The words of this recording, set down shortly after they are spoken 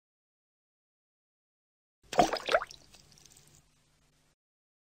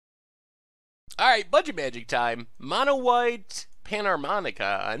Alright, budget magic time. Mono white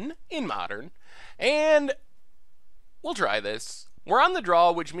Panharmonicon in modern. And we'll try this. We're on the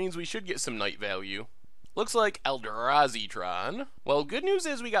draw, which means we should get some night value. Looks like Eldrazi Tron. Well, good news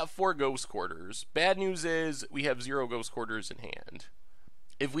is we got 4 Ghost Quarters. Bad news is we have 0 Ghost Quarters in hand.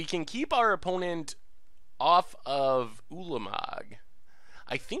 If we can keep our opponent off of Ulamog,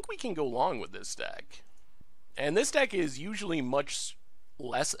 I think we can go long with this deck. And this deck is usually much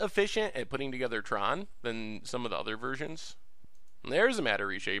less efficient at putting together Tron than some of the other versions. And there's a Matter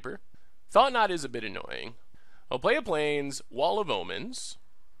Reshaper. Thought Knot is a bit annoying. I'll play a Plains, Wall of Omens.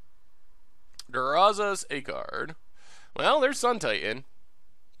 Draws us a card. Well, there's Sun Titan.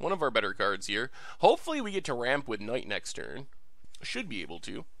 One of our better cards here. Hopefully we get to ramp with Night next turn. Should be able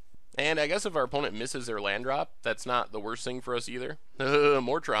to. And I guess if our opponent misses their land drop, that's not the worst thing for us either.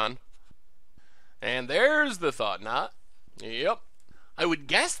 More Tron. And there's the Thought Knot. Yep. I would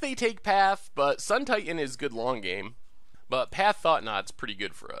guess they take Path, but Sun Titan is good long game. But Path Thought Knot's pretty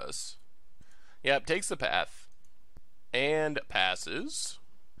good for us. Yep, takes the Path. And passes.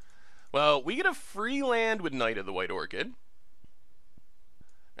 Well, we get a free land with Knight of the White Orchid.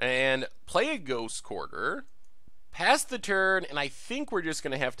 And play a Ghost Quarter. Pass the turn, and I think we're just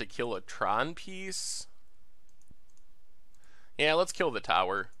going to have to kill a Tron piece. Yeah, let's kill the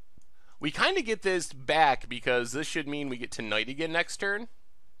tower. We kind of get this back because this should mean we get to Knight again next turn.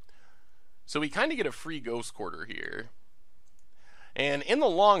 So we kind of get a free Ghost Quarter here. And in the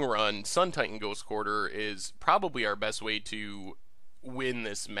long run, Sun Titan Ghost Quarter is probably our best way to win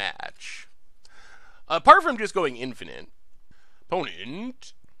this match. Apart from just going infinite.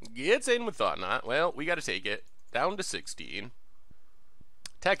 Opponent gets in with Thought Knot. Well, we got to take it. Down to 16.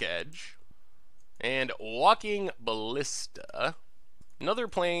 Tech Edge. And Walking Ballista. Another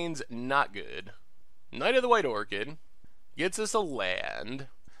Plains, not good. Knight of the White Orchid. Gets us a land.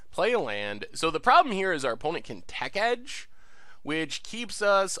 Play a land. So the problem here is our opponent can Tech Edge, which keeps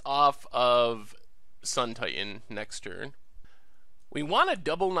us off of Sun Titan next turn. We want to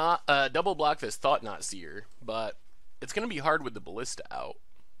double block this Thought Knot Seer, but it's going to be hard with the Ballista out.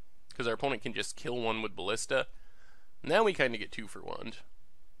 Because our opponent can just kill one with Ballista. Now we kind of get 2 for 1.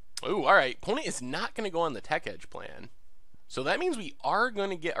 Ooh, alright. Opponent is not going to go on the Tech Edge plan. So that means we are going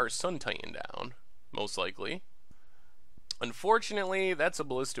to get our Sun Titan down. Most likely. Unfortunately, that's a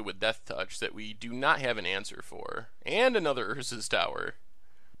Ballista with Death Touch that we do not have an answer for. And another Urza's Tower.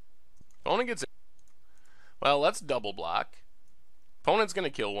 Opponent gets... Well, let's double block. Opponent's going to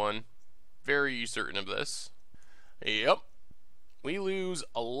kill one. Very certain of this. Yep. We lose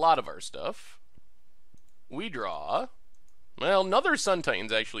a lot of our stuff. We draw. Well, another Sun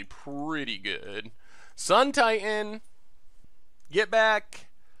Titan's actually pretty good. Sun Titan. Get back.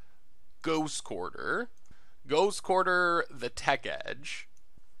 Ghost Quarter. Ghost Quarter, the Tech Edge.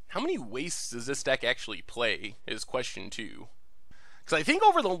 How many wastes does this deck actually play is question 2. Because I think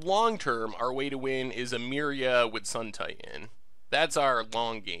over the long term, our way to win is Pan-meria with Sun Titan. That's our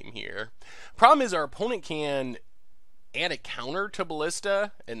long game here. Problem is our opponent can add a counter to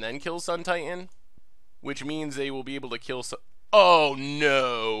Ballista and then kill Sun Titan, which means they will be able to kill Oh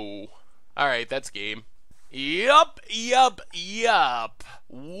no. Alright, that's game. Yup.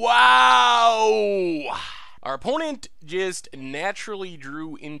 Wow. Our opponent just naturally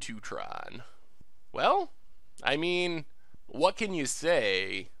drew into Tron. Well, I mean, what can you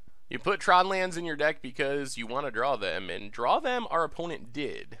say? You put Tron lands in your deck because you want to draw them, and draw them our opponent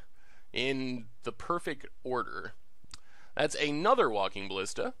did in the perfect order. That's another Walking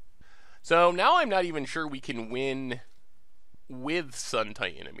Ballista. So now I'm not even sure we can win with Sun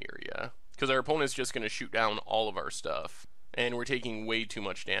Titan Pan-meria, because our opponent's just going to shoot down all of our stuff, and we're taking way too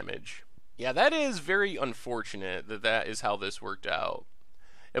much damage. Yeah, that is very unfortunate that that is how this worked out.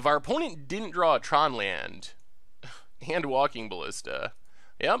 If our opponent didn't draw a Tron land and Walking Ballista,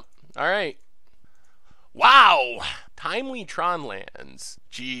 yep, alright. Wow! Timely Tron lands.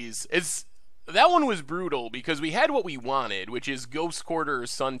 Jeez, that one was brutal because we had what we wanted, which is Ghost Quarter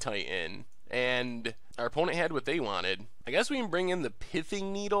Sun Titan, and our opponent had what they wanted. I guess we can bring in the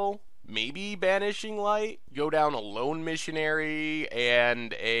Pithing Needle, maybe Banishing Light, go down a Lone Missionary,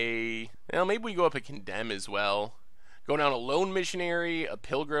 and well, maybe we go up a Condemn as well. Go down a Lone Missionary, a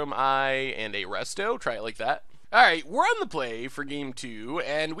Pilgrim Eye, and a Resto. Try it like that. Alright, we're on the play for game 2,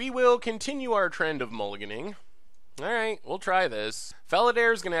 and we will continue our trend of mulliganing. Alright, we'll try this.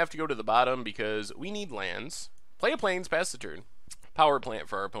 Felidare's going to have to go to the bottom because we need lands. Play a Plains, pass the turn. Power Plant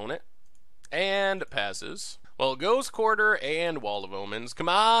for our opponent. And passes. Well, Ghost Quarter and Wall of Omens. Come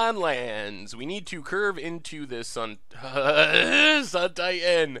on, lands. We need to curve into this Sun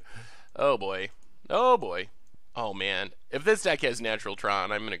Titan. Oh, boy. Oh, boy. Oh, man. If this deck has Natural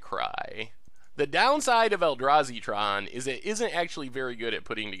Tron, I'm going to cry. The downside of Eldrazi Tron is it isn't actually very good at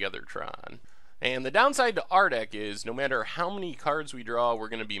putting together Tron. And the downside to our deck is no matter how many cards we draw, we're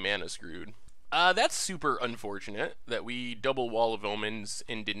going to be mana screwed. That's super unfortunate that we double Wall of Omens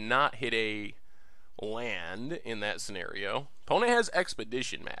and did not hit a land in that scenario. Opponent has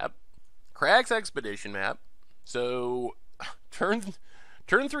Expedition Map. Cracks Expedition Map. So, turn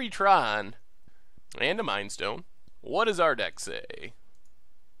 3 Tron and a Mind Stone. What does our deck say?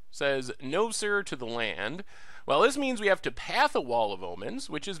 Says, no sir to the land. Well, this means we have to path a Wall of Omens,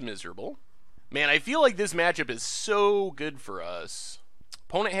 which is miserable. Man, I feel like this matchup is so good for us.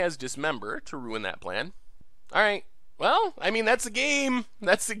 Opponent has Dismember to ruin that plan. Alright, well, I mean, that's a game.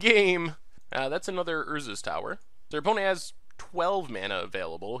 That's a game. That's another Urza's Tower. Their opponent has 12 mana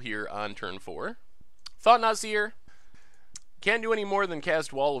available here on turn 4. Thought-Knot Seer. Can't do any more than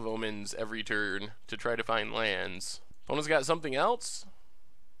cast Wall of Omens every turn to try to find lands. Opponent's got something else?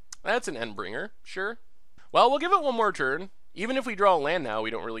 That's an Endbringer, sure. Well, we'll give it one more turn. Even if we draw a land now, we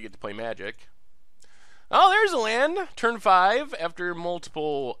don't really get to play Magic. Oh, there's a land. Turn 5 after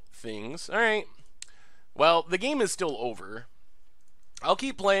multiple things. Alright. Well, the game is still over. I'll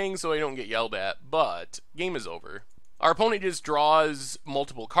keep playing so I don't get yelled at, but game is over. Our opponent just draws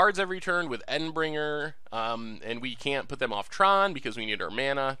multiple cards every turn with Endbringer, and we can't put them off Tron because we need our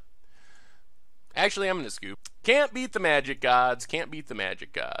mana. Actually, I'm going to scoop. Can't beat the Magic Gods. Can't beat the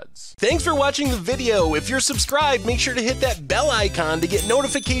Magic Gods. Thanks for watching the video. If you're subscribed, make sure to hit that bell icon to get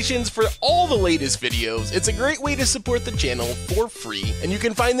notifications for all the latest videos. It's a great way to support the channel for free, and you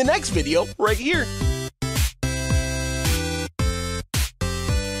can find the next video right here.